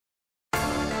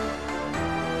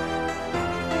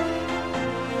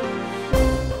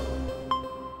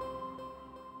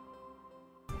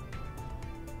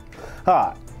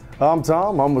Hi, I'm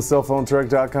Tom. I'm with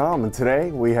cellphonetrek.com, and today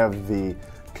we have the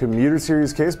Commuter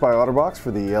Series case by Otterbox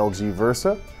for the LG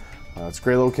Versa. It's a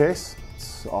great little case.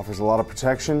 It offers a lot of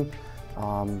protection,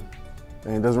 and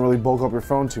it doesn't really bulk up your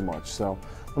phone too much. So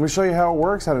let me show you how it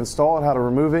works, how to install it, how to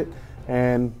remove it,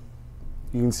 and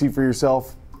you can see for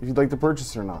yourself if you'd like to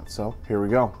purchase it or not. So here we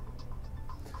go.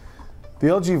 The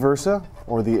LG Versa,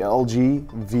 or the LG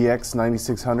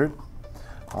VX9600,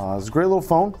 is a great little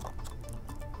phone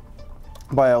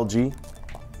by LG.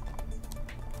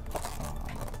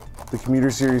 The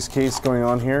Commuter Series case going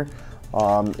on here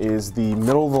is the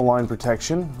middle of the line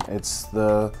protection. It's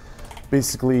the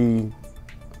basically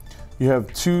you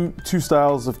have two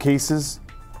styles of cases.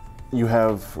 You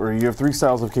have three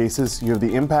styles of cases. You have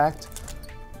the Impact,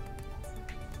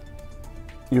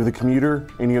 you have the Commuter,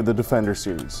 and you have the Defender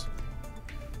series.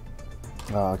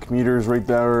 Commuter is right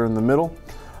there in the middle.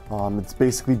 It's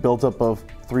basically built up of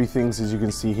three things, as you can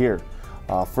see here.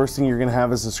 First thing you're going to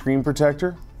have is a screen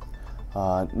protector.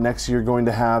 Next you're going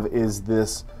to have is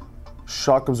this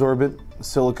shock absorbent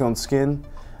silicone skin,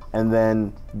 and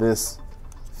then this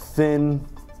thin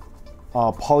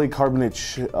polycarbonate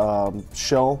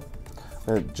shell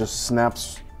that just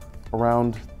snaps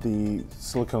around the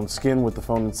silicone skin with the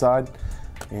phone inside,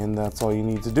 and that's all you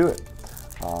need to do it.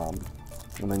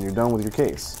 And then you're done with your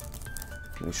case.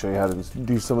 Let me show you how to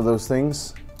do some of those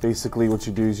things. Basically what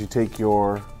you do is you take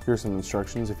here's some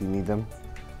instructions if you need them.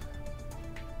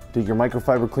 Take your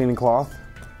microfiber cleaning cloth,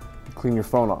 clean your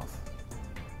phone off.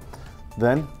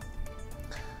 Then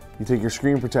you take your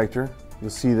screen protector.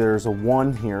 You'll see there's a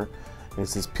 1 here. And it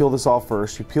says peel this off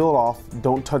first. You peel it off,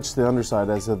 don't touch the underside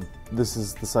this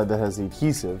is the side that has the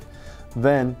adhesive.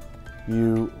 Then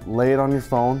you lay it on your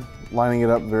phone, lining it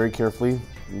up very carefully.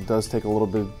 It does take a little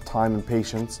bit of time and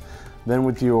patience. Then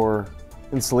with your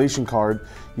installation card,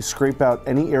 you scrape out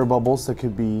any air bubbles that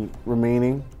could be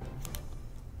remaining.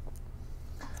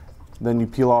 Then you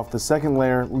peel off the second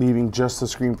layer, leaving just the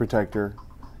screen protector,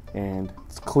 and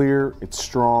it's clear, it's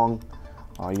strong.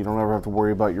 You don't ever have to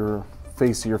worry about your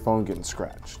face of your phone getting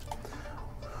scratched.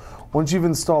 Once you've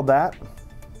installed that,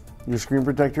 your screen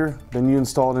protector, then you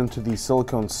install it into the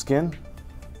silicone skin.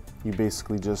 You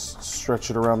basically just stretch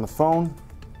it around the phone.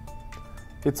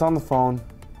 It's on the phone.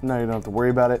 Now you don't have to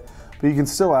worry about it, but you can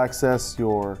still access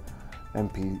your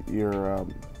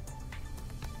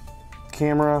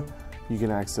camera. You can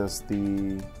access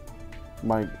the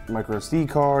micro SD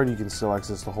card. You can still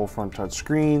access the whole front touch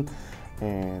screen,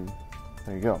 and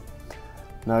there you go.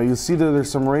 Now you'll see that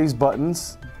there's some raised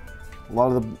buttons. A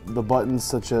lot of the buttons,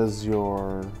 such as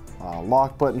your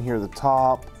lock button here at the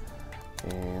top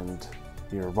and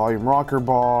your volume rocker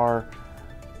bar,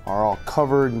 are all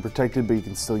covered and protected, but you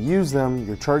can still use them.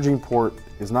 Your charging port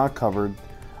is not covered,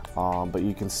 but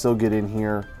you can still get in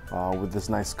here with this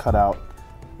nice cutout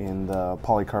in the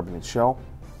polycarbonate shell.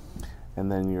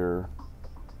 And then your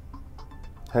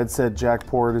headset jack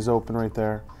port is open right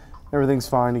there. Everything's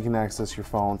fine. You can access your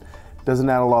phone. It doesn't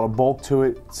add a lot of bulk to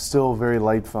it. It's still a very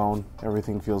light phone.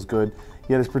 Everything feels good.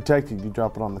 Yet it's protected. You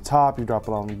drop it on the top, you drop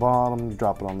it on the bottom, you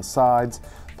drop it on the sides.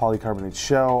 Polycarbonate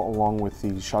shell along with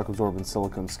the shock absorbent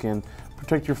silicone skin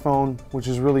protect your phone, which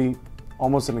is really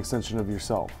almost an extension of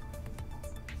yourself.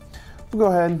 We'll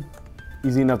go ahead,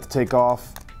 easy enough to take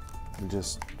off, and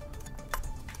just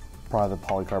pry the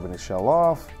polycarbonate shell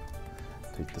off,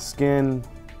 take the skin,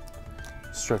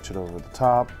 stretch it over the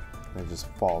top, and it just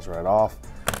falls right off,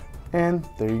 and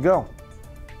there you go.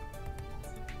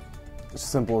 As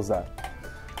simple as that.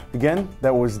 Again,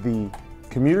 that was the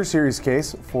Commuter Series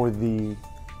case for the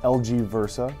LG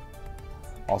Versa,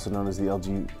 also known as the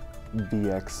LG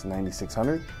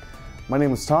VX9600. My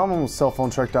name is Tom. I'm with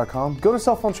cellphonetrek.com. Go to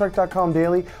cellphonetrek.com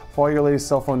daily for all your latest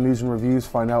cell phone news and reviews.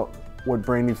 Find out what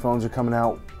brand new phones are coming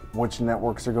out, which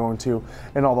networks they're going to,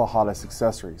 and all the hottest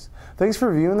accessories. Thanks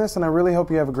for viewing this, and I really hope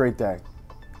you have a great day.